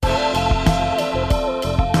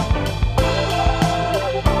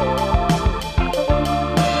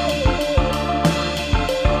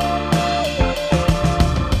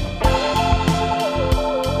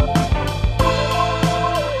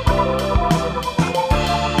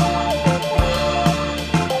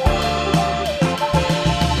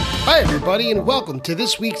everybody, and welcome to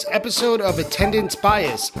this week's episode of Attendance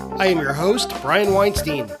Bias. I am your host, Brian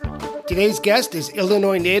Weinstein. Today's guest is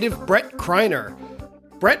Illinois native Brett Kreiner.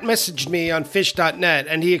 Brett messaged me on Fish.net,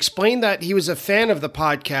 and he explained that he was a fan of the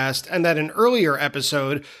podcast and that an earlier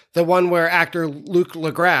episode, the one where actor Luke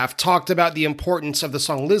LaGraff talked about the importance of the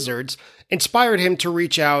song Lizards, inspired him to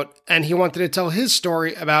reach out, and he wanted to tell his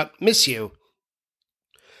story about Miss You.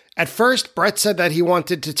 At first, Brett said that he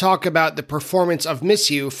wanted to talk about the performance of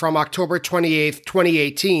Miss You from October 28th,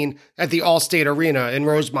 2018 at the Allstate Arena in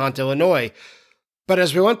Rosemont, Illinois. But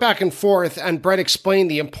as we went back and forth and Brett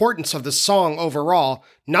explained the importance of the song overall,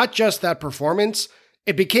 not just that performance,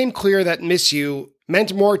 it became clear that Miss You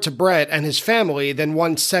meant more to Brett and his family than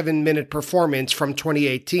one 7-minute performance from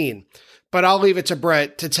 2018. But I'll leave it to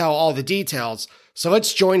Brett to tell all the details. So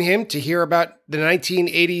let's join him to hear about the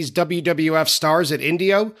 1980s WWF stars at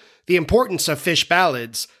Indio, the importance of Phish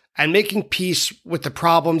ballads, and making peace with the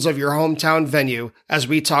problems of your hometown venue as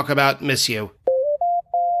we talk about Miss You.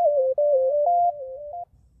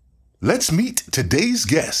 Let's meet today's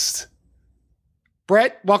guest.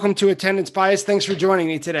 Brett, welcome to Attendance Bias. Thanks for joining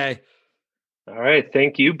me today. All right.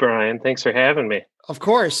 Thank you, Brian. Thanks for having me. Of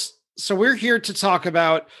course. So we're here to talk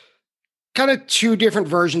about kind of two different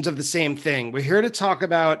versions of the same thing. We're here to talk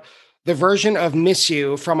about the version of Miss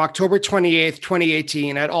You from October 28th,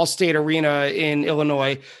 2018 at Allstate Arena in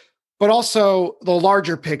Illinois, but also the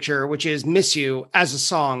larger picture, which is Miss You as a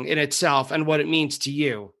song in itself and what it means to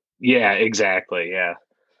you. Yeah, exactly. Yeah.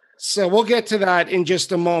 So we'll get to that in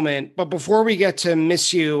just a moment. But before we get to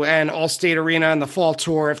Miss You and Allstate Arena and the fall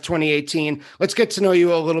tour of 2018, let's get to know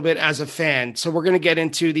you a little bit as a fan. So we're going to get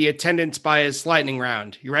into the Attendance Bias lightning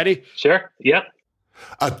round. You ready? Sure. Yep.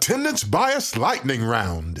 Attendance Bias lightning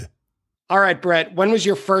round. All right, Brett, when was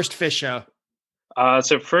your first Phish show?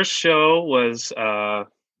 So first show was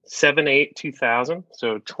 7/8/2000.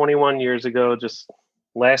 So 21 years ago, just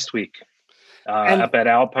last week up at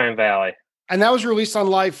Alpine Valley. And that was released on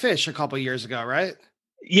Live Phish a couple years ago, right?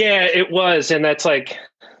 Yeah, it was. And that's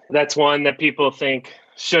one that people think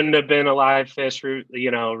shouldn't have been a Live Phish,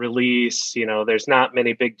 release. There's not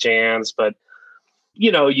many big jams, but,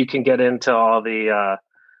 you can get into all the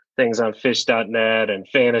things on Fish.net and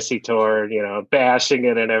Fantasy Tour, bashing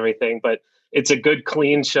it and everything. But it's a good,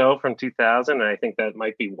 clean show from 2000. And I think that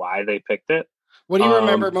might be why they picked it. What do you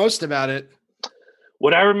remember most about it?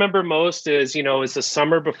 What I remember most is, it was the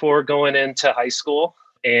summer before going into high school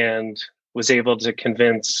and was able to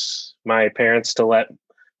convince my parents to let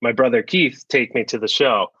my brother Keith take me to the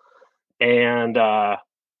show. And, the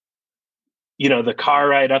car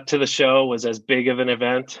ride up to the show was as big of an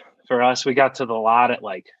event for us. We got to the lot at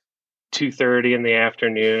 2:30 in the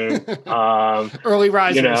afternoon. Early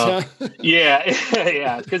risers, huh? Yeah.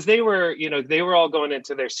 Yeah. Because they were all going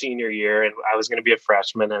into their senior year and I was going to be a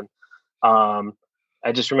freshman. And,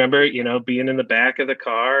 I just remember, being in the back of the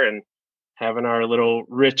car and having our little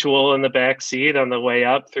ritual in the back seat on the way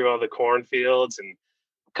up through all the cornfields. And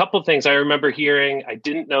a couple of things I remember hearing, I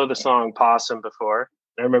didn't know the song Possum before.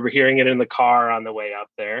 I remember hearing it in the car on the way up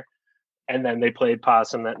there. And then they played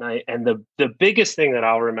Possum that night. And the biggest thing that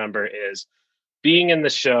I'll remember is being in the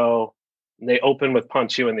show, and they open with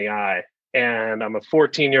Punch You in the Eye. And I'm a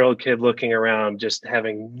 14-year-old kid looking around, just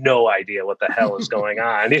having no idea what the hell is going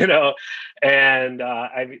on, and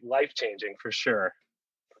life-changing for sure.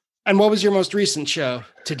 And what was your most recent show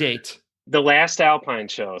to date? The last Alpine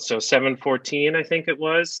show. So 7/14, I think it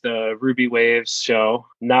was, the Ruby Waves show.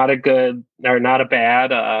 Not a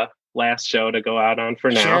bad last show to go out on for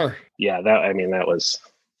now. Sure. Yeah, that was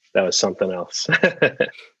something else.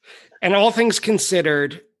 And all things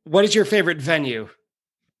considered, what is your favorite venue?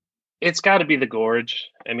 It's got to be the Gorge.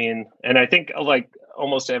 And I think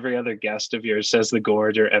almost every other guest of yours says the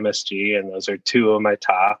Gorge or MSG, and those are two of my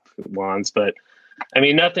top ones. But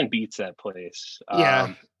nothing beats that place.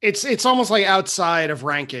 Yeah, it's almost like outside of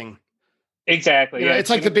ranking. Exactly. It's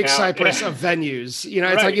like the Big Cypress of venues.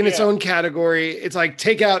 It's like in its own category. It's like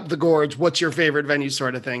take out the Gorge. What's your favorite venue,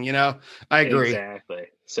 sort of thing. I agree. Exactly.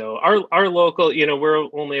 So our local, we're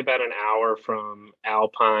only about an hour from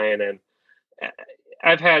Alpine, and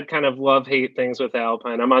I've had kind of love-hate things with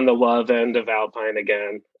Alpine. I'm on the love end of Alpine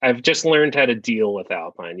again. I've just learned how to deal with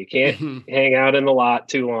Alpine. You can't hang out in the lot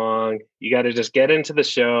too long. You got to just get into the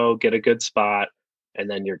show, get a good spot, and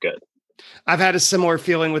then you're good. I've had a similar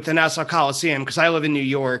feeling with the Nassau Coliseum because I live in New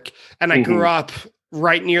York and I grew up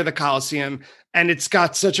right near the Coliseum, and it's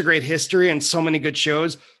got such a great history and so many good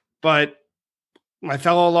shows. But my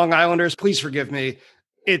fellow Long Islanders, please forgive me.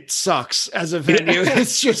 It sucks as a venue.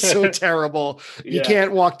 It's just so terrible. You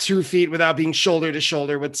can't walk 2 feet without being shoulder to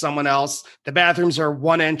shoulder with someone else. The bathrooms are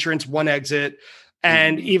one entrance, one exit.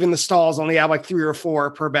 And even the stalls only have like 3 or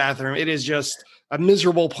 4 per bathroom. It is just a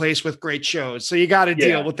miserable place with great shows. So you got to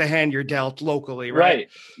deal with the hand you're dealt locally, right? Right.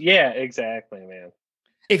 Yeah, exactly, man.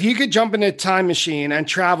 If you could jump in a time machine and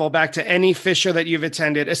travel back to any Phish show that you've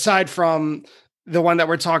attended, aside from the one that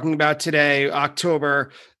we're talking about today,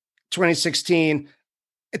 October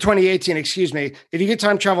 2018, excuse me. If you could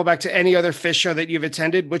time travel back to any other Phish show that you've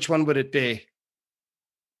attended, which one would it be?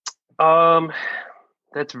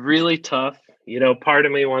 That's really tough. You know, part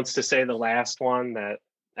of me wants to say the last one, that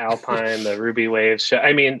Alpine, the Ruby Waves show.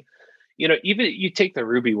 I mean, you know, even you take the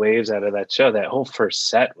Ruby Waves out of that show, that whole first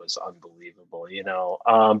set was unbelievable, you know.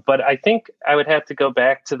 But I think I would have to go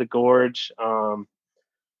back to the Gorge.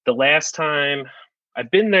 The last time,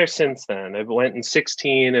 I've been there since then. I went in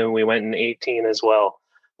 16 and we went in 18 as well.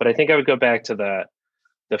 But I think I would go back to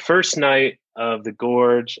the first night of the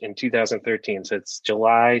Gorge in 2013. So it's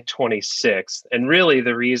July 26th. And really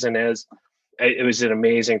the reason is it was an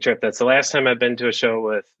amazing trip. That's the last time I've been to a show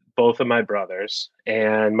with both of my brothers,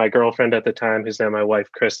 and my girlfriend at the time, who's now my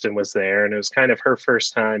wife, Kristen, was there. And it was kind of her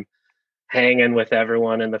first time hanging with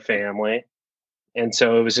everyone in the family. And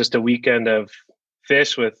so it was just a weekend of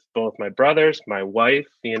Phish with both my brothers, my wife,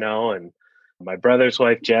 you know, and my brother's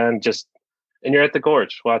wife, Jen, and you're at the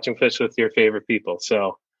Gorge watching Phish with your favorite people.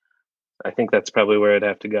 So I think that's probably where I'd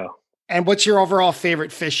have to go. And what's your overall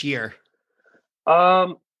favorite Phish year?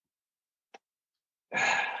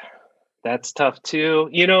 That's tough too.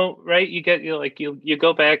 You know, right? You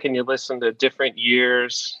go back and you listen to different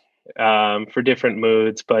years for different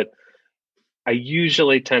moods, but I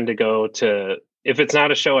usually tend to go to, if it's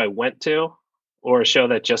not a show I went to or a show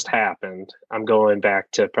that just happened, I'm going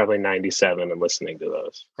back to probably 97 and listening to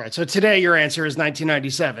those. Right. So today your answer is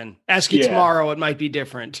 1997. Ask you tomorrow, it might be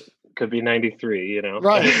different. Could be 93, you know?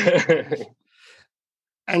 Right.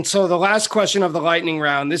 And so the last question of the lightning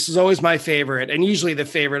round, this is always my favorite and usually the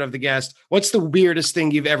favorite of the guest. What's the weirdest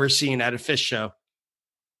thing you've ever seen at a Phish show?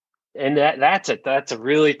 And that's a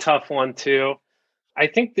really tough one too. I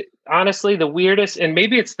think that, honestly, the weirdest, and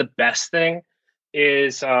maybe it's the best thing,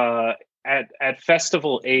 is at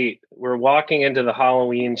Festival 8, we're walking into the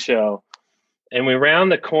Halloween show and we round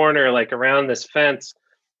the corner, like around this fence,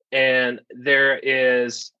 and there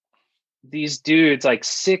is these dudes, like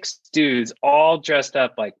 6 dudes, all dressed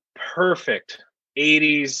up like perfect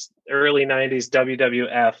 80s, early 90s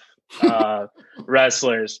WWF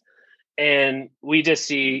wrestlers. And we just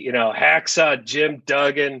see, you know, Hacksaw Jim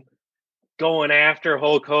Duggan going after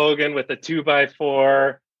Hulk Hogan with a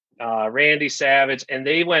 2x4, Randy Savage, and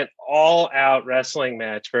they went all out wrestling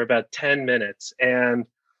match for about 10 minutes. And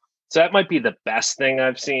so that might be the best thing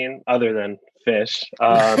I've seen other than Phish.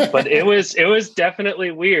 But it was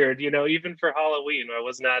definitely weird, you know, even for Halloween. I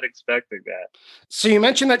was not expecting that. So you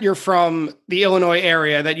mentioned that you're from the Illinois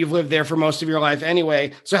area, that you've lived there for most of your life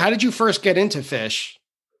anyway. So how did you first get into Phish?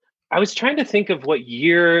 I was trying to think of what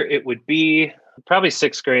year it would be, probably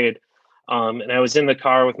 6th grade. And I was in the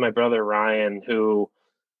car with my brother, Ryan, who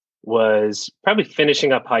was probably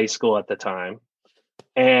finishing up high school at the time.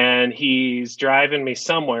 And he's driving me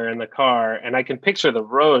somewhere in the car, and I can picture the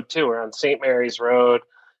road too. We're on St. Mary's Road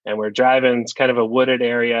and we're driving. It's kind of a wooded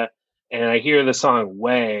area. And I hear the song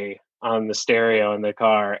Way on the stereo in the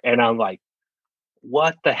car. And I'm like,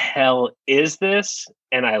 what the hell is this?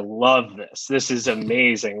 And I love this. This is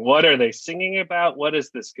amazing. What are they singing about? What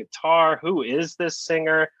is this guitar? Who is this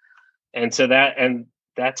singer? And so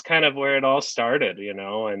that's kind of where it all started, you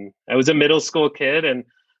know. And I was a middle school kid, and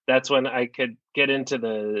that's when I could get into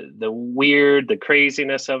the weird, the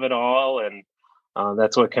craziness of it all. And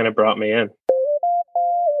that's what kind of brought me in.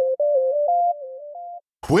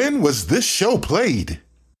 When was this show played?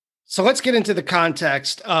 So let's get into the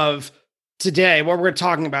context of today, what we're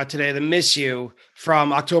talking about today, the Miss You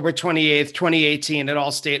from October 28th, 2018 at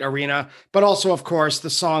Allstate Arena, but also, of course, the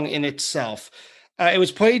song in itself. It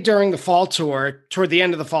was played during the fall tour, toward the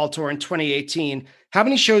end of the fall tour in 2018. How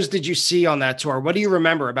many shows did you see on that tour? What do you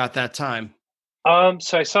remember about that time?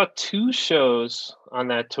 So I saw 2 shows on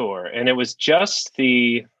that tour, and it was just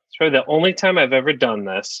the only time I've ever done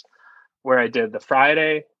this, where I did the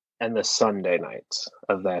Friday and the Sunday nights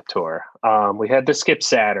of that tour. We had to skip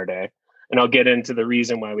Saturday, and I'll get into the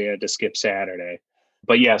reason why we had to skip Saturday.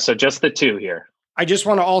 But yeah, so just the 2 here. I just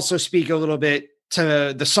want to also speak a little bit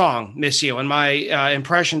to the song Miss You and my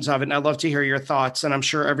impressions of it. And I'd love to hear your thoughts, and I'm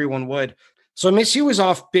sure everyone would. So Miss You was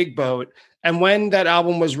off Big Boat. And when that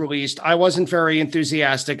album was released, I wasn't very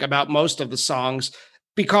enthusiastic about most of the songs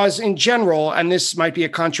because in general, and this might be a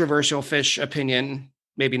controversial Phish opinion,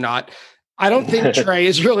 maybe not, I don't think Trey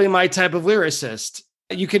is really my type of lyricist.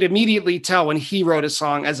 You could immediately tell when he wrote a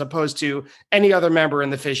song as opposed to any other member in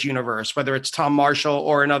the Phish universe, whether it's Tom Marshall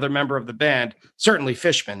or another member of the band, certainly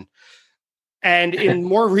Fishman. And in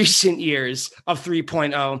more recent years of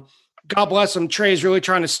 3.0, God bless him, Trey is really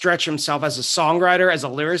trying to stretch himself as a songwriter, as a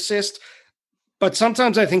lyricist. But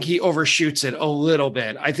sometimes I think he overshoots it a little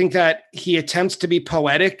bit. I think that he attempts to be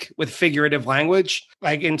poetic with figurative language,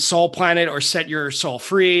 like in Soul Planet or Set Your Soul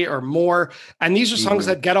Free or More. And these are songs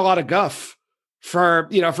that get a lot of guff for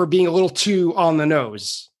being a little too on the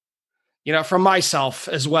nose, from myself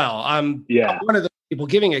as well. I'm one of the people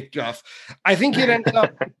giving it guff. I think it ends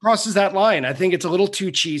up crosses that line. I think it's a little too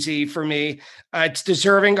cheesy for me. It's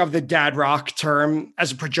deserving of the dad rock term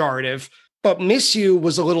as a pejorative. But Miss You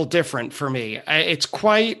was a little different for me. It's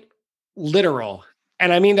quite literal.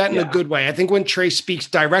 And I mean that in a good way. I think when Trey speaks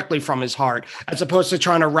directly from his heart, as opposed to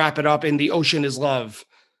trying to wrap it up in The Ocean Is Love.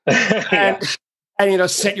 And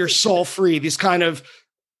Set Your Soul Free, these kind of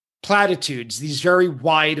platitudes, these very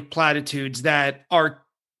wide platitudes that are,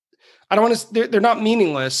 they're not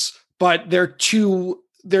meaningless, but they're too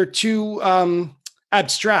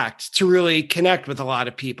abstract to really connect with a lot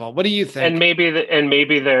of people. What do you think? And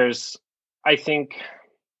maybe there's, I think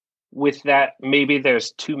with that, maybe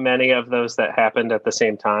there's too many of those that happened at the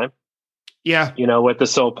same time. Yeah. With the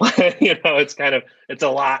Soul Plan, it's a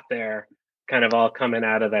lot there kind of all coming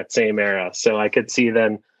out of that same era. So I could see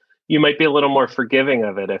then you might be a little more forgiving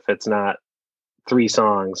of it if it's not 3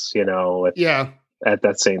 songs, at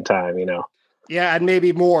that same time, Yeah. And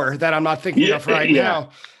maybe more that I'm not thinking of right now.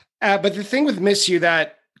 But the thing with Miss You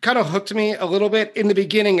that kind of hooked me a little bit in the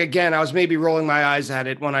beginning. Again, I was maybe rolling my eyes at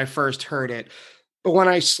it when I first heard it. But when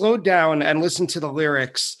I slowed down and listened to the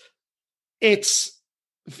lyrics, it's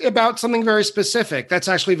about something very specific that's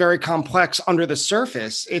actually very complex under the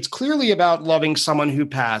surface. It's clearly about loving someone who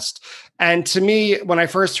passed. And to me, when I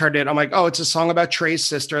first heard it, I'm like, oh, it's a song about Trey's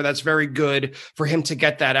sister. That's very good for him to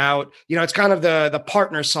get that out. It's kind of the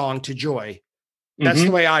partner song to Joy. That's the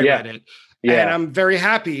way I read it. Yeah. And I'm very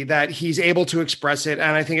happy that he's able to express it.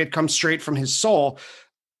 And I think it comes straight from his soul.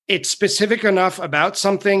 It's specific enough about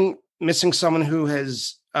something, missing someone who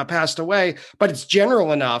has passed away, but it's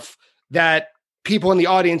general enough that people in the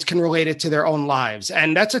audience can relate it to their own lives.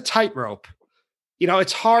 And that's a tightrope.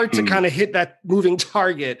 It's hard to kind of hit that moving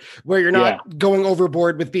target where you're not going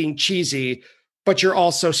overboard with being cheesy, but you're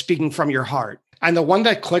also speaking from your heart. And the one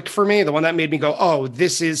that clicked for me, the one that made me go, oh,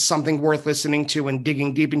 this is something worth listening to and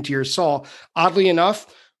digging deep into your soul, oddly enough,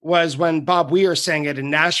 was when Bob Weir sang it in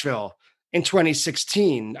Nashville in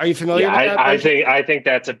 2016. Are you familiar with that? I think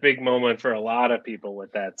that's a big moment for a lot of people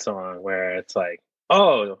with that song, where it's like,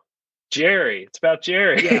 oh, Jerry, it's about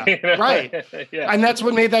Jerry. Yeah, right. And that's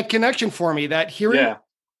what made that connection for me, that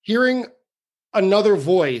hearing another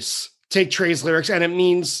voice take Trey's lyrics, and it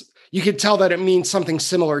means, you could tell that it means something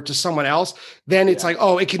similar to someone else, then it's like,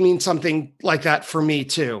 oh, it could mean something like that for me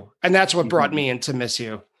too. And that's what brought me into Miss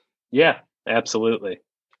You. Yeah, absolutely.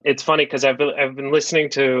 It's funny because I've been listening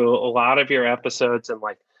to a lot of your episodes, and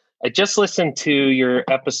I just listened to your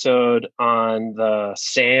episode on the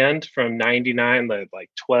Sand from 99, the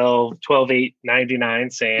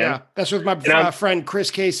 12/8/99 Sand. Yeah, that's with my friend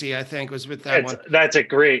Chris Casey, I think, was with that one. That's a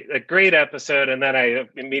great episode. And then I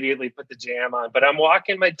immediately put the jam on. But I'm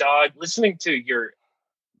walking my dog, listening to your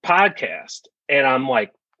podcast, and I'm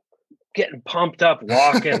getting pumped up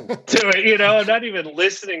walking to it, not even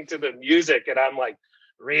listening to the music. And I'm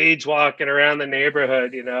rage walking around the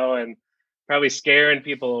neighborhood, and probably scaring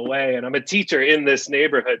people away. And I'm a teacher in this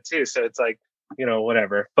neighborhood too. So it's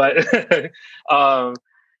whatever. But,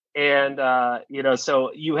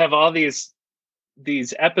 so you have all these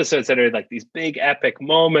episodes that are these big epic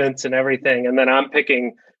moments and everything. And then I'm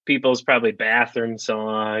picking people's probably bathroom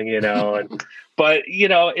song, but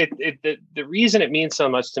the reason it means so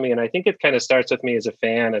much to me, and I think it kind of starts with me as a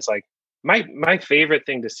fan, is my favorite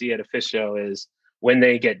thing to see at a Phish show is when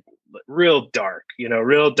they get real dark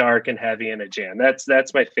and heavy in a jam.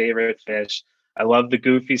 That's my favorite Phish. I love the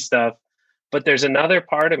goofy stuff, but there's another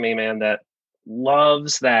part of me, man, that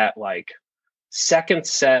loves that second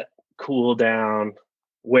set cool down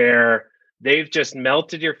where they've just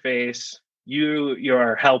melted your face.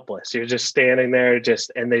 You're helpless. You're just standing there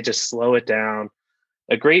and they just slow it down.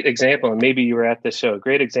 A great example, and maybe you were at this show, a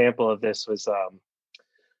great example of this was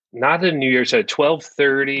not a New Year's show,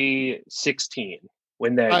 12/30/16.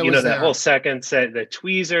 When that whole second set, the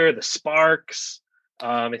tweezer, the sparks,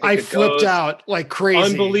 I flipped out like crazy.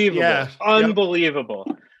 Unbelievable.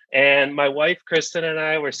 Yep. And my wife, Kristen, and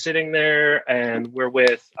I were sitting there, and we're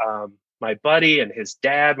with my buddy and his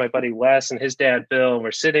dad, my buddy Wes and his dad, Bill. And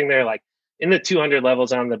we're sitting there in the 200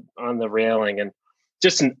 levels on the railing, and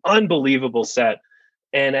just an unbelievable set.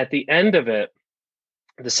 And at the end of it,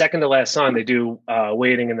 the second to last song, they do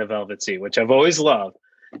Waiting in the Velvet Sea, which I've always loved.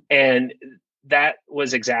 And that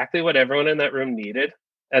was exactly what everyone in that room needed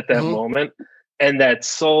at that moment. And that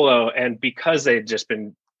solo, and because they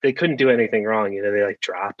couldn't do anything wrong, you know, they like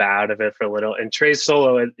drop out of it for a little. And Trey's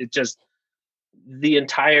solo, it just, the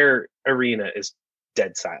entire arena is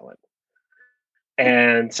dead silent.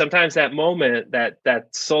 And sometimes that moment, that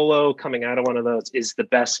solo coming out of one of those is the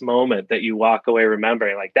best moment that you walk away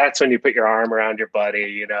remembering. Like, that's when you put your arm around your buddy,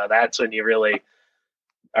 you know, that's when you really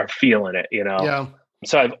are feeling it, you know? Yeah.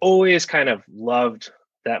 So I've always kind of loved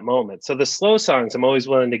that moment. So the slow songs, I'm always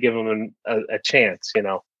willing to give them a chance, you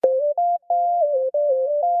know?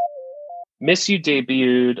 Miss You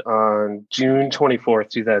debuted on June 24th,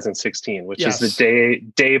 2016, which is the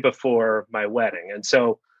day before my wedding. And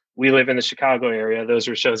so we live in the Chicago area. Those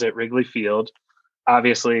were shows at Wrigley Field.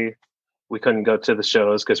 Obviously, we couldn't go to the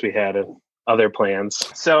shows because we had other plans.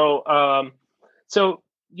 So,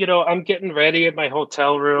 you know, I'm getting ready at my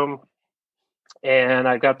hotel room, and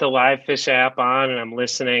I got the Live Fish app on, and I'm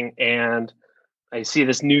listening, and I see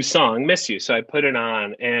this new song, Miss You. So I put it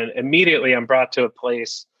on, and immediately I'm brought to a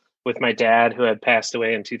place with my dad, who had passed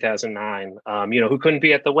away in 2009, you know, who couldn't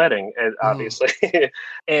be at the wedding, obviously.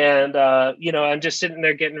 And, you know, I'm just sitting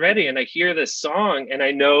there getting ready, and I hear this song, and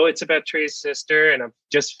I know it's about Trey's sister, and I'm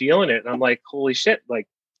just feeling it. And I'm like, holy shit, like,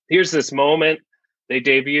 here's this moment. They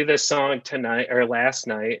debut this song tonight or last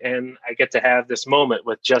night, and I get to have this moment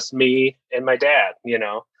with just me and my dad, you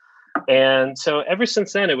know? And so ever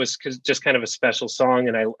since then, it was just kind of a special song.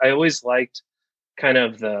 And I always liked kind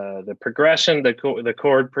of the progression, the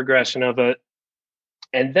chord progression of it.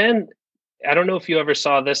 And then I don't know if you ever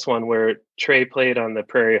saw this one where Trey played on the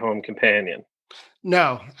Prairie Home Companion.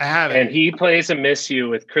 No, I haven't. And he plays a Miss You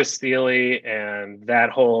with Chris Thiele and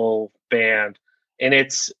that whole band. And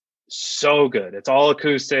it's so good. It's all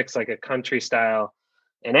acoustics, like a country style.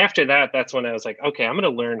 And after that, that's when I was like, okay, I'm going to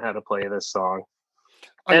learn how to play this song.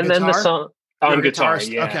 On guitar? Then the song on guitar.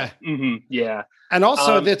 Yeah. Okay. Yeah. And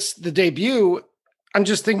also that's the debut. I'm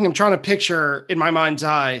just thinking, I'm trying to picture in my mind's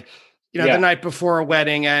eye, you know, the night before a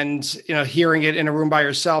wedding and, you know, hearing it in a room by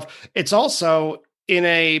yourself. It's also in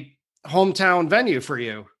a hometown venue for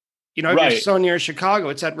you. You know, you're so near Chicago,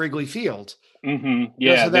 it's at Wrigley Field. Yeah. You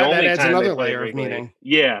know, so that adds another layer of meaning.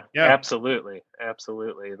 Yeah, absolutely.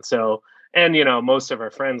 Absolutely. And so, and, you know, most of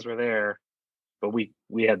our friends were there, but we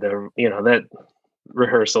had the, you know, that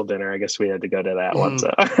rehearsal dinner, I guess we had to go to that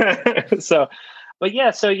one. So, but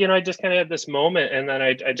yeah, so, you know, I just kind of had this moment, and then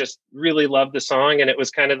I just really loved the song, and it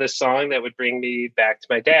was kind of this song that would bring me back to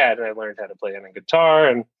my dad, and I learned how to play on a guitar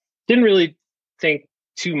and didn't really think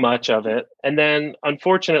too much of it. And then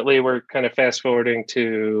unfortunately, we're kind of fast forwarding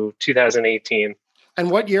to 2018.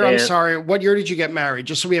 And what year, I'm sorry, what year did you get married?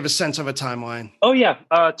 Just so we have a sense of a timeline. Oh yeah,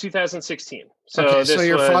 2016. So, so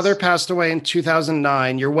your father passed away in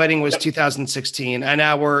 2009. Your wedding was 2016, and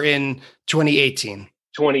now we're in 2018.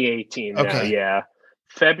 2018. Okay. Yeah.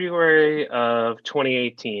 February of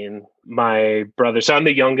 2018, my brother, so I'm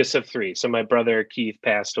the youngest of three. So my brother Keith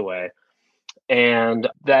passed away. And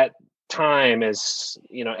that time is,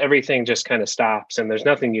 you know, everything just kind of stops, and there's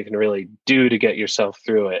nothing you can really do to get yourself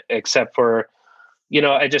through it, except for, you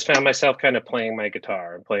know, I just found myself kind of playing my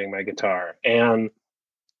guitar. And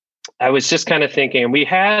I was just kind of thinking,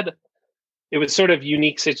 it was sort of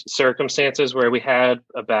unique circumstances where we had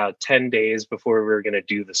about 10 days before we were going to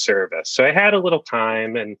do the service. So I had a little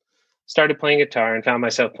time and started playing guitar and found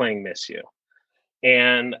myself playing Miss You.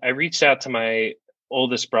 And I reached out to my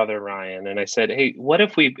oldest brother, Ryan, and I said, hey, what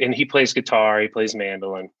if and he plays guitar, he plays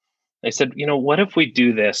mandolin. I said, you know, what if we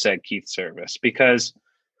do this at Keith's service? Because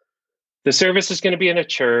the service is going to be in a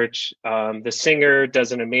church. The singer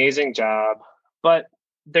does an amazing job, but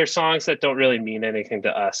they're songs that don't really mean anything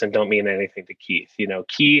to us and don't mean anything to Keith. You know,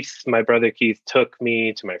 my brother Keith took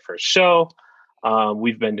me to my first show.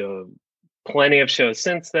 We've been to plenty of shows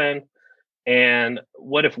since then. And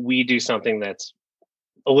what if we do something that's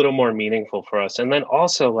a little more meaningful for us? And then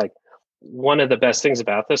also, like, one of the best things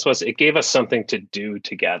about this was it gave us something to do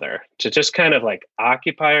together, to just kind of like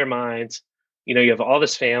occupy our minds. You know, you have all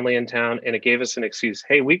this family in town, and it gave us an excuse.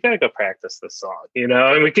 Hey, we've got to go practice this song, you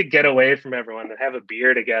know, and we could get away from everyone and have a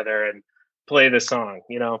beer together and play the song,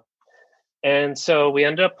 you know? And so we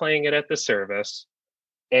ended up playing it at the service.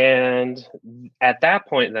 And at that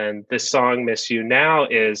point, then this song, Miss You, now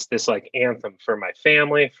is this like anthem for my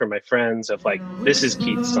family, for my friends, of like, this is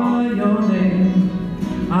Keith's song. Your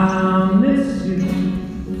name, I'll miss you.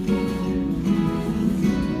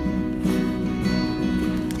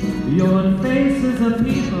 Your faces of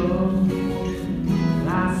people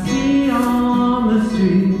I see on the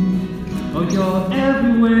street, or your every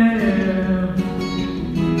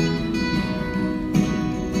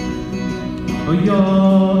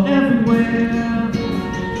you're everywhere.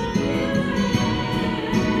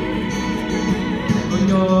 Oh,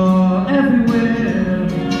 you're everywhere.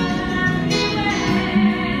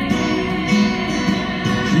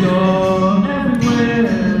 You're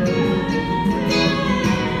everywhere.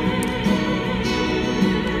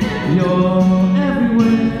 You're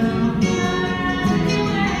everywhere.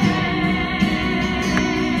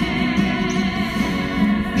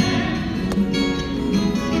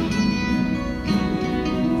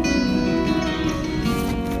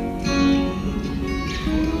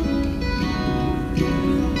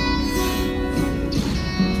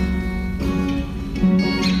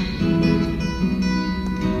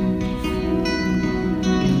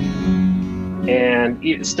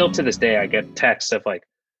 And still to this day, I get texts of like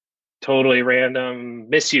totally random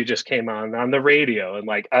 "Miss You" just came on the radio and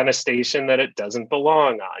like on a station that it doesn't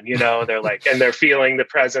belong on, you know. They're like, and they're feeling the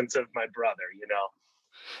presence of my brother, you know.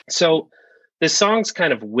 So this song's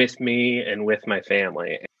kind of with me and with my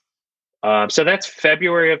family. So that's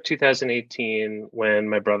February of 2018 when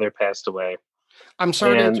my brother passed away. I'm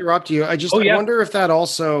sorry to interrupt you. I wonder if that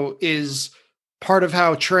also is part of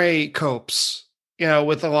how Trey copes, you know,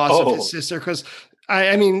 with the loss of his sister. Because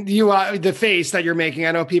I mean, the face that you're making,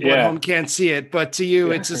 I know people at home can't see it, but to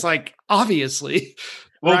you, it's just like, obviously.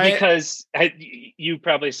 Well, right? because you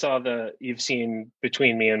probably you've seen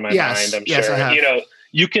Between Me and My Mind, I'm sure. I have. You know,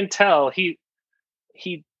 you can tell he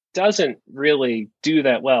doesn't really do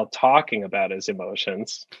that well talking about his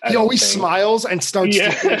emotions. He always smiles and starts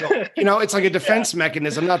to giggle. You know, it's like a defense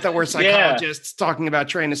mechanism. Not that we're psychologists talking about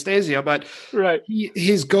Trey Anastasio, but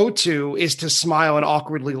his go-to is to smile and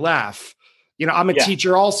awkwardly laugh. You know, I'm a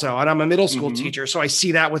teacher also, and I'm a middle school teacher, so I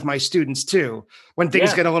see that with my students too. When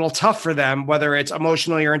things get a little tough for them, whether it's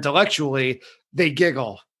emotionally or intellectually, they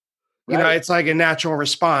giggle. You know, it's like a natural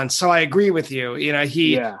response. So I agree with you. You know,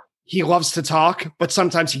 he loves to talk, but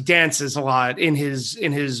sometimes he dances a lot in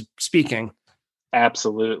his speaking.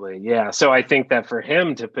 Absolutely. Yeah. So I think that for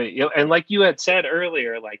him to put, and like you had said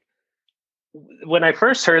earlier, like when I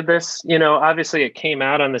first heard this, you know, obviously it came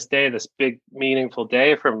out on this day, this big meaningful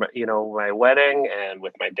day from, you know, my wedding and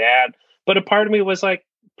with my dad. But a part of me was like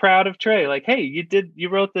proud of Trey. Like, hey, you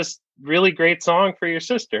wrote this really great song for your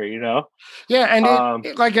sister, you know? Yeah. And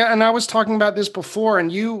and I was talking about this before,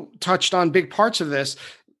 and you touched on big parts of this,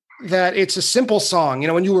 that it's a simple song. You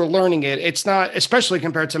know, when you were learning it, it's not, especially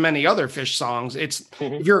compared to many other Phish songs, it's,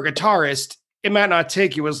 if you're a guitarist, it might not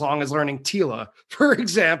take you as long as learning Tila, for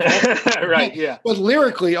example. Right, yeah. But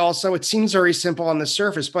lyrically also, it seems very simple on the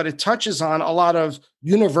surface, but it touches on a lot of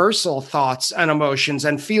universal thoughts and emotions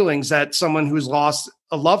and feelings that someone who's lost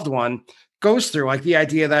a loved one goes through, like the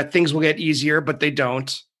idea that things will get easier, but they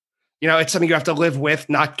don't. You know, it's something you have to live with,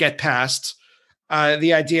 not get past.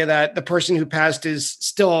 The idea that the person who passed is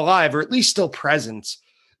still alive, or at least still present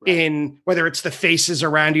in whether it's the faces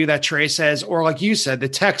around you that Trey says, or like you said, the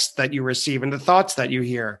text that you receive and the thoughts that you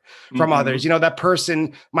hear from others. You know, that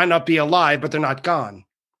person might not be alive, but they're not gone.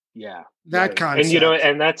 Yeah. That concept. And, you know,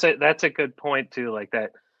 and that's a good point too, like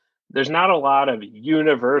that. There's not a lot of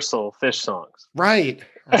universal Phish songs. Right.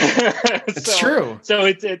 It's true. So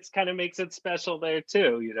it's kind of makes it special there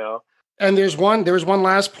too, you know? And there was one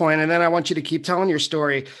last point, and then I want you to keep telling your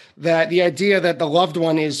story, that the idea that the loved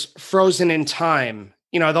one is frozen in time.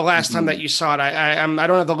 You know, the last time that you saw it, I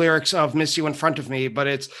don't have the lyrics of "Miss You" in front of me, but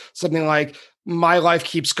it's something like, "My life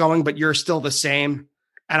keeps going, but you're still the same,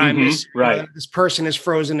 and I miss you." Right. This person is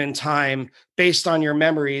frozen in time based on your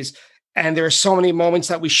memories, and there are so many moments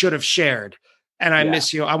that we should have shared, and I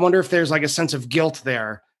miss you. I wonder if there's like a sense of guilt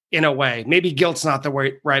there. In a way, maybe guilt's not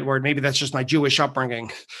the right word. Maybe that's just my Jewish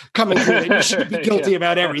upbringing coming through. That you should be guilty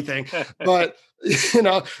about everything. But, you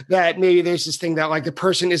know, that maybe there's this thing that like the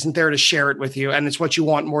person isn't there to share it with you. And it's what you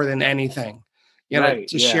want more than anything, you know,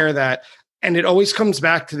 to share that. And it always comes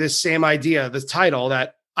back to this same idea, the title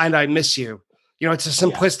that, "And I Miss You." You know, it's a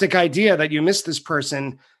simplistic idea that you miss this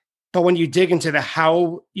person. But when you dig into the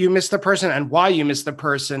how you miss the person and why you miss the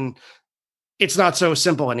person, it's not so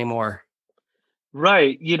simple anymore.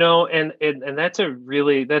 Right. You know, and that's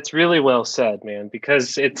really well said, man,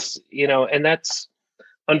 because it's, you know, and that's,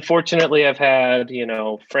 unfortunately, I've had, you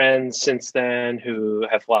know, friends since then who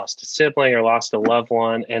have lost a sibling or lost a loved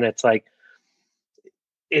one. And it's like,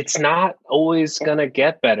 it's not always going to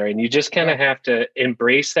get better. And you just kind of have to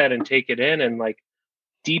embrace that and take it in. And like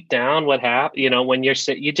deep down what happened, you know, when you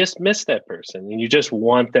just miss that person and you just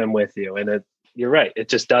want them with you. And you're right. It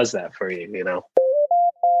just does that for you, you know?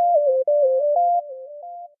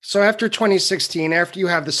 So after 2016, after you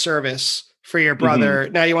have the service for your brother,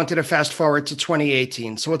 now you wanted to fast forward to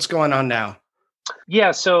 2018. So what's going on now?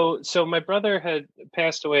 Yeah, so my brother had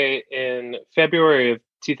passed away in February of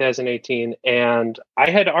 2018, and I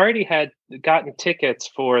had already had gotten tickets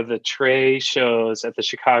for the Trey shows at the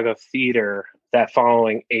Chicago Theater that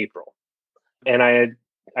following April. And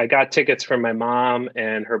I got tickets from my mom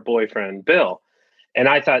and her boyfriend Bill. And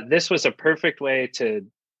I thought this was a perfect way to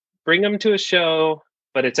bring them to a show,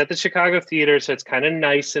 but it's at the Chicago Theater, so it's kind of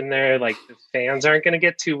nice in there. Like the fans aren't going to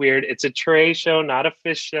get too weird. It's a Trey show, not a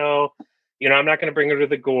Fish show. I'm not going to bring her to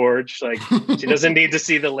the Gorge. Like she doesn't need to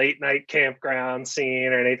see the late night campground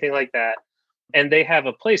scene or anything like that. And they have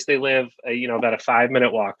a place. They live, about a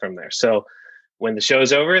 5-minute walk from there. So when the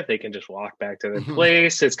show's over, they can just walk back to their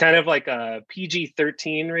place. It's kind of like a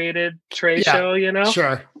PG-13 rated Trey show,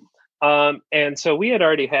 Sure. And so we had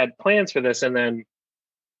already had plans for this. And then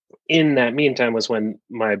in that meantime was when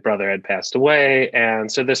my brother had passed away.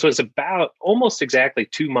 And so this was about almost exactly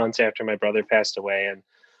 2 months after my brother passed away.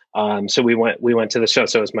 And so we went to the show.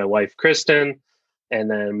 So it was my wife, Kristen, and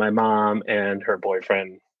then my mom and her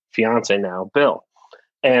boyfriend, fiance now, Bill.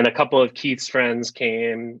 And a couple of Keith's friends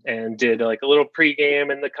came and did like a little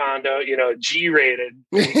pregame in the condo, G-rated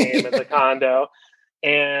pregame in the condo.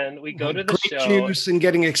 And we go to the Grape show. Juice and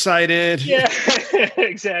getting excited. Yeah,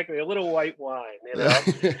 exactly. A little white wine,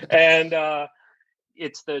 And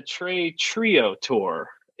it's the Trey Trio Tour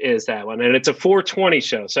is that one. And it's a 420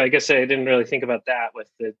 show. So I guess I didn't really think about that with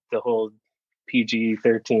the whole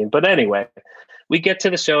PG-13. But anyway, we get to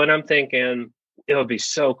the show and I'm thinking it would be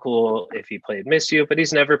so cool if he played Miss You, but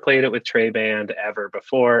he's never played it with Trey Band ever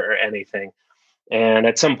before or anything. And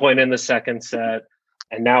at some point in the second set,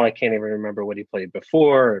 and now I can't even remember what he played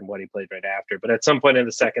before and what he played right after, but at some point in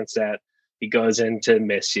the second set, he goes into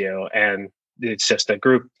Miss You and it's just a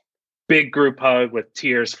big group hug with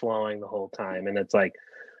tears flowing the whole time. And it's like,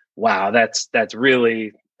 wow, that's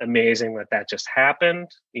really amazing that just happened,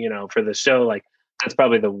 for the show. Like that's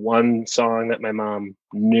probably the one song that my mom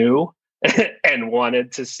knew and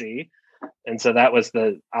wanted to see. And so that was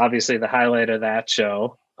obviously the highlight of that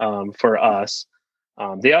show for us.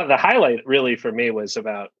 The highlight really for me was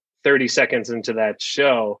about 30 seconds into that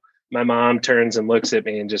show. My mom turns and looks at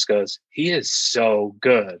me and just goes, "He is so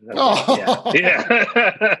good." Like,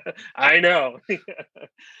 yeah. I know.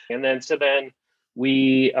 And then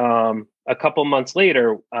we, a couple months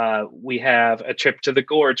later, we have a trip to the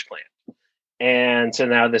Gorge planned. And so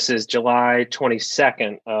now this is July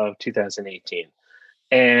 22nd of 2018.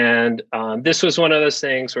 And this was one of those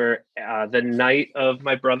things where the night of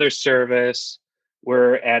my brother's service,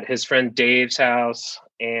 we're at his friend Dave's house.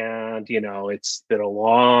 And, it's been a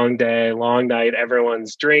long day, long night.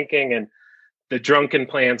 Everyone's drinking and the drunken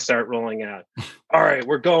plans start rolling out. All right,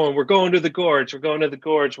 we're going to the Gorge. We're going to the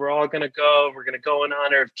Gorge. We're all going to go. We're going to go in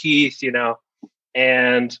honor of Keith,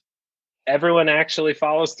 and everyone actually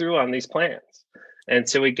follows through on these plans. And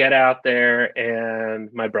so we get out there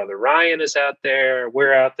and my brother Ryan is out there.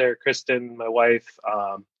 We're out there. Kristen, my wife,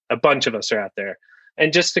 a bunch of us are out there.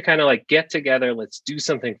 And just to kind of like get together, let's do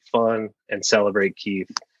something fun and celebrate Keith.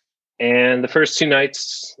 And the first 2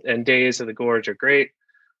 nights and days of the Gorge are great.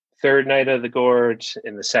 Third night of the Gorge,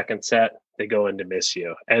 in the second set, they go into Miss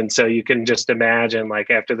You. And so you can just imagine, like,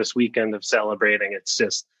 after this weekend of celebrating, it's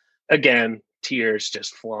just, again, tears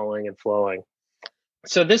just flowing and flowing.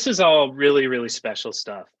 So this is all really, really special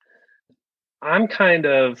stuff. I'm kind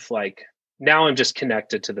of like, now I'm just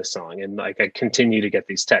connected to the song. And like, I continue to get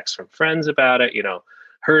these texts from friends about it,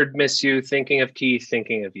 heard Miss You, thinking of Keith,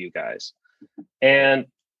 thinking of you guys. And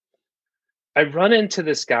I run into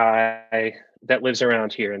this guy that lives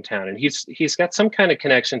around here in town, and he's got some kind of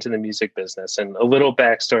connection to the music business. And a little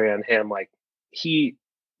backstory on him, like he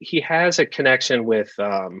has a connection with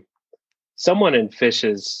someone in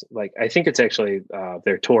Fish's, like I think it's actually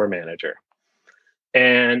their tour manager.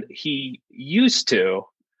 And he used to,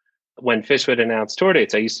 when Fish would announce tour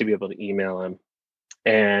dates, I used to be able to email him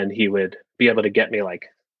and he would be able to get me like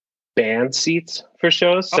band seats for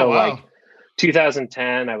shows. So like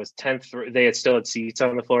 2010, I was 10th. They had still had seats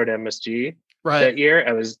on the floor at MSG that year.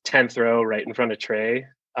 I was 10th row right in front of Trey.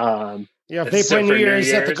 Yeah, if they play New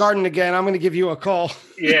Year's at the Garden again, I'm going to give you a call.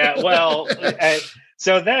 Yeah, well,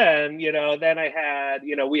 so then, then I had,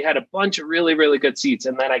 we had a bunch of really, really good seats.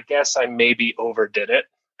 And then I guess I maybe overdid it.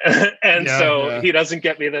 And he doesn't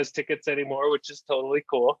get me those tickets anymore, which is totally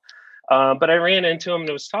cool. But I ran into him and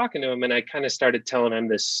I was talking to him and I kind of started telling him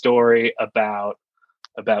this story about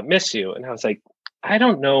Miss You. And I was like, I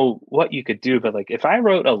don't know what you could do, but like, if I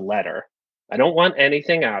wrote a letter, I don't want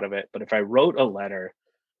anything out of it, but if I wrote a letter,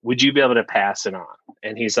 would you be able to pass it on?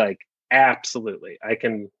 And he's like, absolutely. I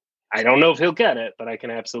don't know if he'll get it, but I can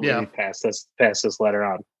absolutely pass this letter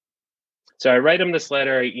on. So I write him this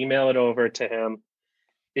letter, I email it over to him.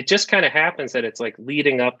 It just kind of happens that it's like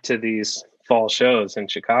leading up to these fall shows in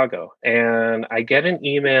Chicago. And I get an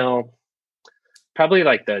email probably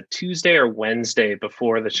like the Tuesday or Wednesday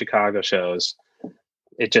before the Chicago shows.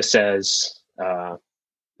 It just says,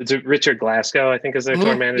 it's Richard Glasgow, I think is their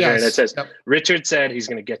tour manager. Yes. And it says, Richard said he's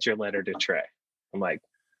going to get your letter to Trey. I'm like,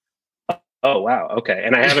 oh, wow. Okay.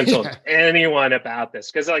 And I haven't told anyone about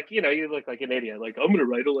this because, like, you look like an idiot. Like, I'm going to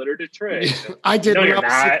write a letter to Trey. I did. No, you're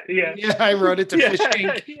not. Yeah, I wrote it to Fish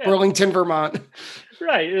Inc., Burlington, Vermont.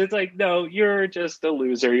 Right. It's like, no, you're just a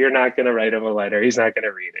loser. You're not going to write him a letter. He's not going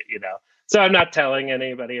to read it, So I'm not telling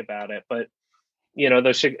anybody about it. But,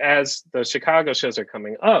 as the Chicago shows are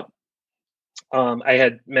coming up, I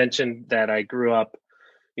had mentioned that I grew up,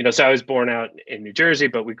 so I was born out in New Jersey,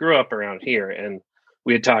 but we grew up around here. And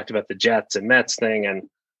we had talked about the Jets and Mets thing, and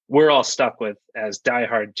we're all stuck with as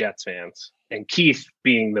diehard Jets fans, and Keith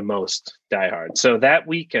being the most diehard. So that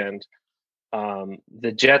weekend,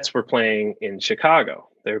 the Jets were playing in Chicago.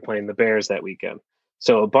 They were playing the Bears that weekend.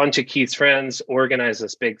 So a bunch of Keith's friends organized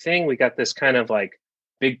this big thing. We got this kind of like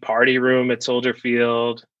big party room at Soldier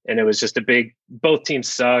Field, and it was just both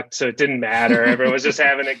teams sucked, so it didn't matter. Everyone was just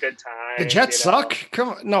having a good time. The Jets suck? Come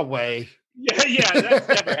on, no way. Yeah, that's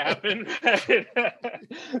never happened.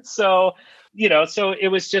 So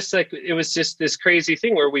it was just this crazy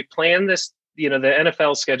thing where we planned this, the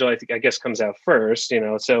NFL schedule, I guess comes out first,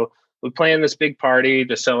 so we planned this big party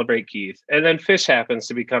to celebrate Keith. And then Fish happens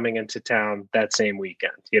to be coming into town that same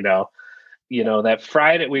weekend, that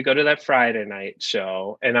Friday, we go to that Friday night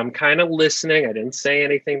show and I'm kind of listening. I didn't say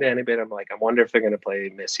anything to anybody. I'm like, I wonder if they're going to play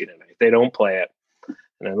Missy tonight. They don't play it.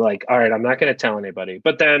 And I'm like, all right, I'm not going to tell anybody.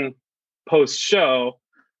 But then post show,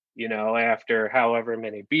 after however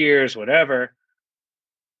many beers, whatever,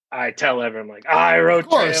 I tell everyone, like, I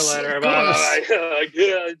wrote Trey a letter about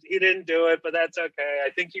it. He didn't do it, but that's okay. I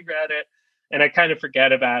think he read it. And I kind of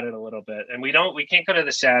forget about it a little bit. And we can't go to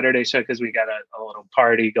the Saturday show because we got a little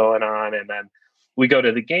party going on. And then we go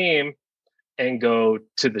to the game and go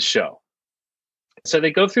to the show. So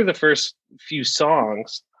they go through the first few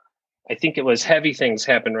songs. I think it was Heavy Things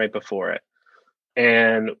happened right before it.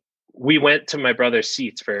 And we went to my brother's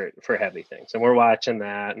seats for Heavy Things, and we're watching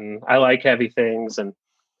that. And I like Heavy Things, and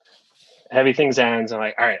Heavy Things ends. I'm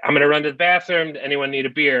like, all right, I'm going to run to the bathroom. Anyone need a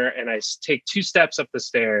beer? And I take 2 steps up the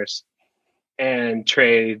stairs, and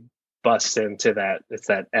Trey busts into that. It's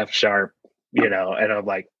that F sharp, and I'm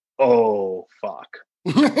like, oh, fuck.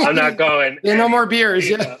 I'm not going. No more beers.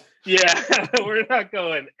 Yeah, we're not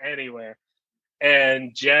going anywhere.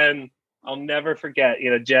 And Jen, I'll never forget,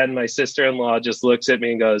 Jen, my sister-in-law, just looks at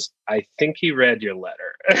me and goes, I think he read your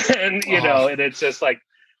letter. And, and it's just like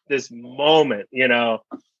this moment,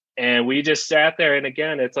 and we just sat there. And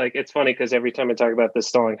again, it's like, it's funny because every time I talk about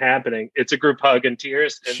this song happening, it's a group hug and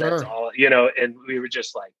tears. And that's all, and we were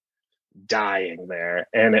just like dying there.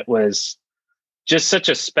 And it was just such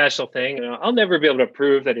a special thing. I'll never be able to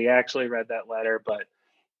prove that he actually read that letter, but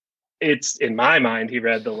it's in my mind, he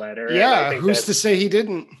read the letter. Yeah. Who's to say he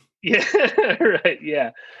didn't? Yeah. Right.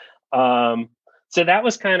 Yeah. So that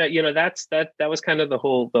was kind of, that was kind of the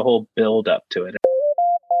whole build up to it.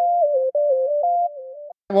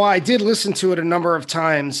 Well, I did listen to it a number of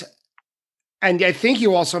times. And I think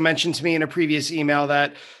you also mentioned to me in a previous email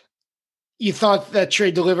that you thought that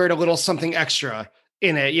Trey delivered a little something extra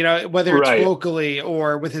in it, whether it's vocally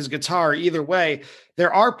or with his guitar, either way.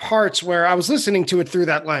 There are parts where I was listening to it through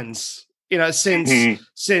that lens,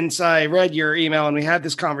 since I read your email and we had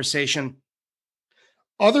this conversation.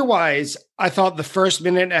 Otherwise, I thought the first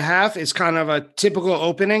minute and a half is kind of a typical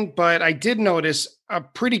opening, but I did notice a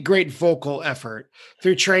pretty great vocal effort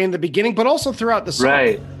through Trey in the beginning, but also throughout the song.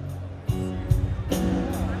 Right.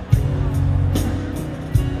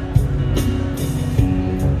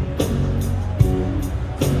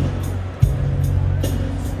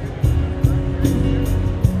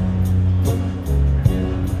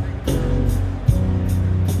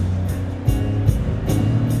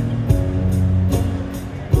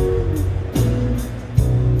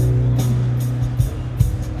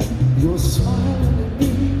 You're smiling at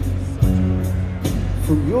me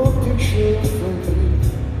from your picture frame,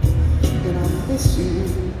 and I miss you.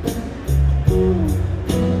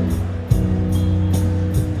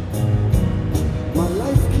 My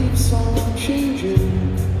life keeps on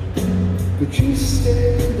changing, but you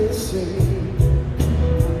stay the same.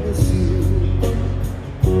 I miss you.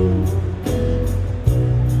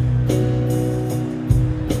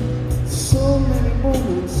 So many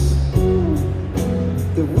moments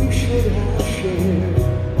that we should have shared.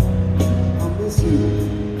 I miss you.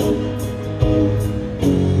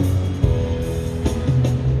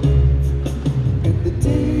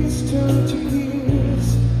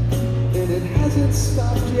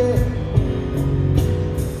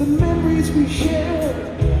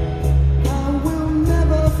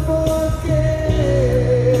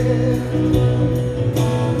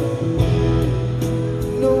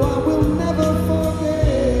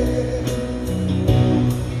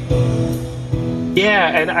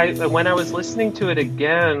 Yeah, and when I was listening to it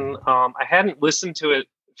again, I hadn't listened to it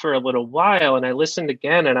for a little while, and I listened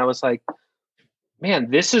again, and I was like,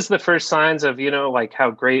 man, this is the first signs of, like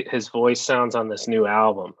how great his voice sounds on this new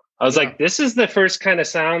album. I was like, this is the first kind of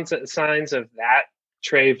signs of that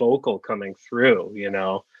Trey vocal coming through,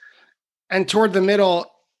 And toward the middle,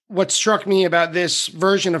 what struck me about this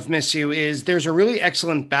version of Miss You is there's a really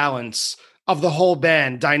excellent balance of the whole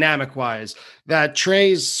band, dynamic wise, that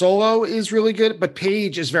Trey's solo is really good, but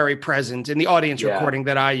Page is very present in the audience recording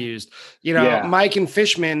that I used. Mike and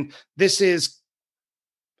Fishman, this is,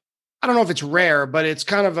 I don't know if it's rare, but it's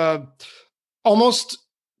kind of almost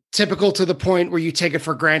typical to the point where you take it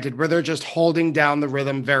for granted, where they're just holding down the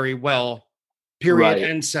rhythm very well, period,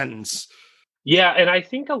 end sentence. Yeah. And I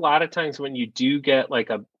think a lot of times when you do get like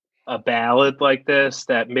a ballad like this,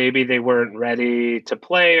 that maybe they weren't ready to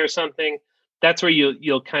play or something, that's where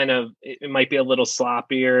you'll kind of, it might be a little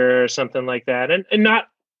sloppier or something like that. And not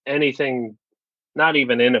anything, not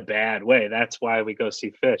even in a bad way. That's why we go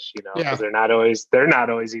see Phish, because they're not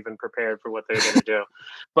always even prepared for what they're going to do.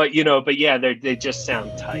 But yeah, they just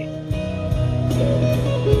sound tight.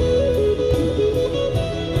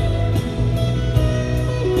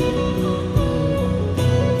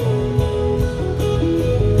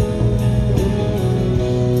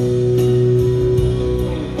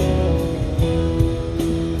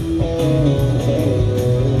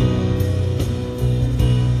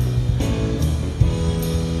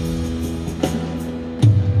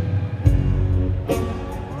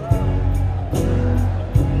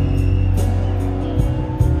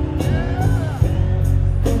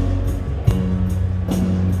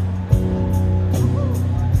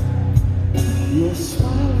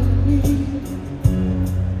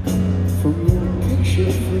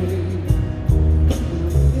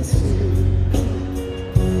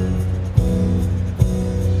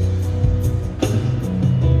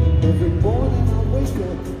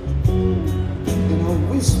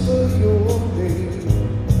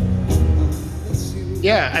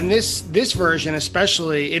 Yeah, and this version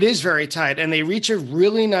especially, it is very tight, and they reach a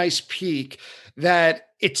really nice peak that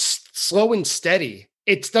it's slow and steady.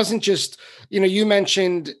 It doesn't just, you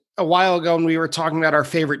mentioned a while ago when we were talking about our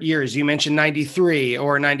favorite years, you mentioned 93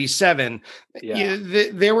 or 97. Yeah.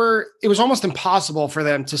 It was almost impossible for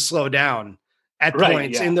them to slow down at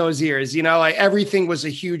points in those years. Like everything was a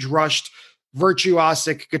huge rushed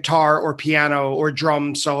virtuosic guitar or piano or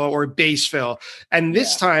drum solo or bass fill. And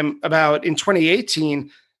this time about in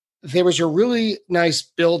 2018, there was a really nice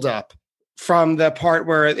buildup from the part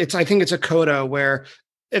where I think it's a coda where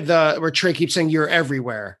Trey keeps saying you're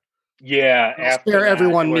everywhere. Yeah. I'll spare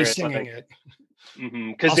everyone me singing it.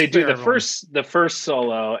 Because they do the first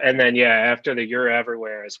solo, and then after the "You're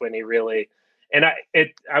Everywhere" is when he really. And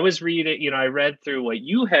I was reading, I read through what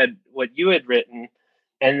you had written,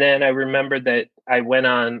 and then I remembered that I went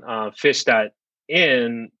on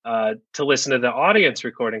Phish.in to listen to the audience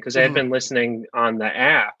recording because I had been listening on the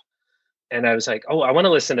app, and I was like, oh, I want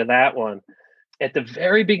to listen to that one. At the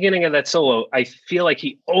very beginning of that solo, I feel like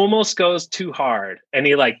he almost goes too hard, and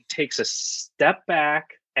he like takes a step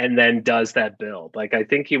back and then does that build. Like, I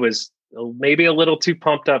think he was maybe a little too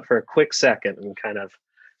pumped up for a quick second and kind of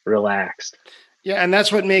relaxed. Yeah. And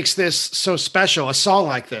that's what makes this so special. A song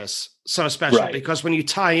like this so special, because when you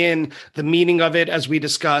tie in the meaning of it, as we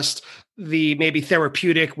discussed, the maybe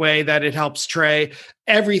therapeutic way that it helps Trey,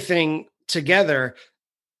 everything together,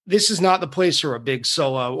 this is not the place for a big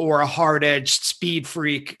solo or a hard-edged speed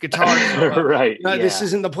freak guitar solo. This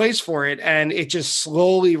isn't the place for it. And it just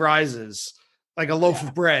slowly rises like a loaf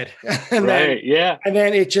of bread. And then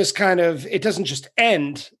it just it doesn't just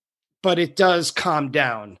end, but it does calm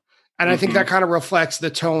down. And I think that kind of reflects the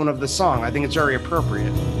tone of the song. I think it's very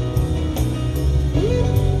appropriate.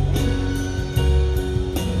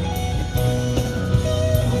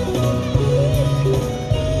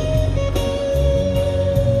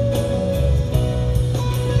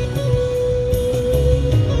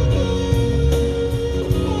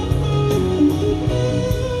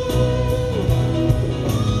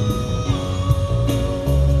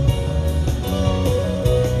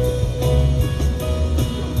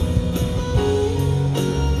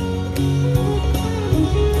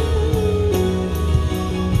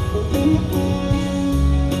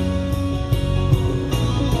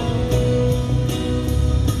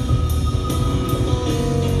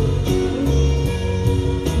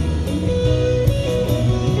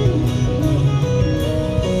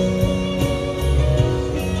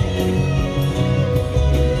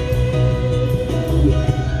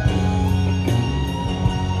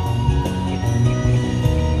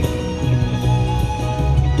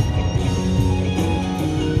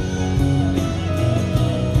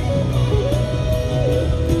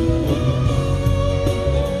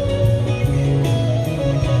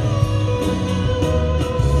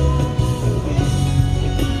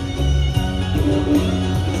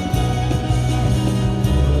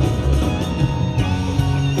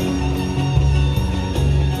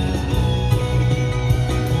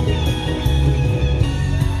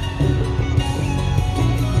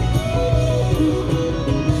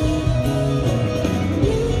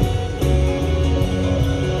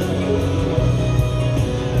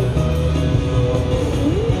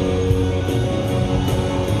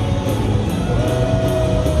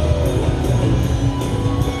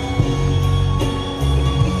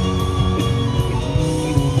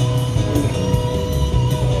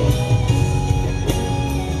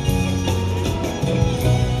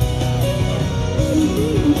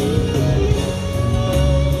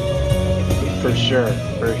 For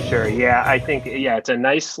sure. Yeah, I think it's a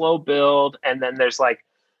nice slow build, and then there's like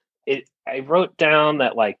I wrote down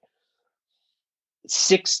that like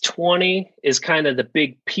 620 is kind of the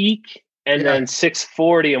big peak, and then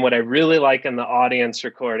 640. And what I really like in the audience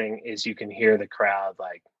recording is you can hear the crowd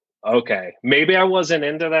like, okay, maybe I wasn't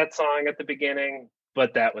into that song at the beginning,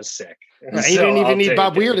 but that was sick. Right, you didn't even need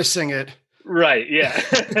Bob Weir to sing it. Right. Yeah.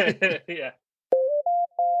 Yeah.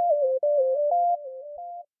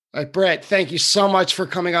 All right, Brett, thank you so much for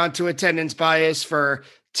coming on to Attendance Bias, for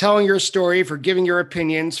telling your story, for giving your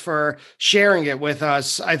opinions, for sharing it with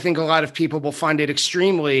us. I think a lot of people will find it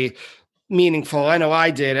extremely meaningful. I know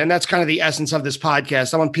I did. And that's kind of the essence of this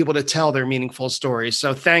podcast. I want people to tell their meaningful stories.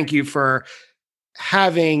 So thank you for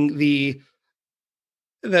having the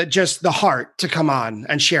heart to come on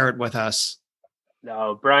and share it with us.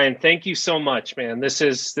 No, Brian, thank you so much, man. This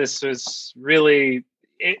was really,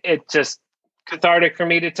 it just cathartic for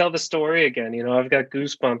me to tell the story again. You know, I've got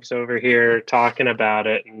goosebumps over here talking about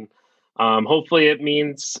it, and hopefully it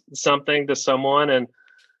means something to someone. And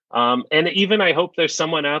even I hope there's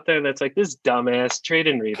someone out there that's like, this dumbass, Trey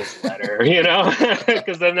didn't read his letter, you know,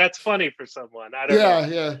 because then that's funny for someone. I don't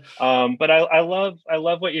know. Yeah. But I love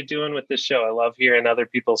what you're doing with this show. I love hearing other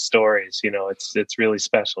people's stories. You know, it's really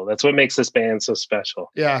special. That's what makes this band so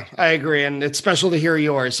special. Yeah, I agree. And it's special to hear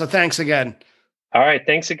yours. So thanks again. All right.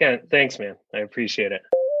 Thanks again. Thanks, man. I appreciate it.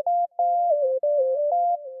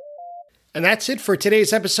 And that's it for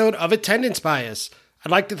today's episode of Attendance Bias.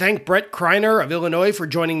 I'd like to thank Brett Kreiner of Illinois for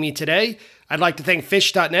joining me today. I'd like to thank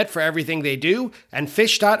Fish.net for everything they do, and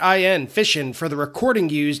Fish.in, Fishin', for the recording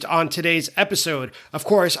used on today's episode. Of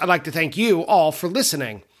course, I'd like to thank you all for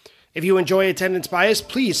listening. If you enjoy Attendance Bias,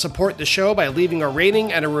 please support the show by leaving a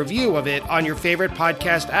rating and a review of it on your favorite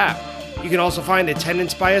podcast app. You can also find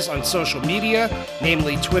Attendance Bias on social media,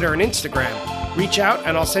 namely Twitter and Instagram. Reach out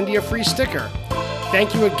and I'll send you a free sticker.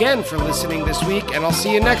 Thank you again for listening this week, and I'll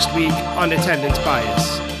see you next week on Attendance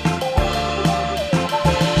Bias.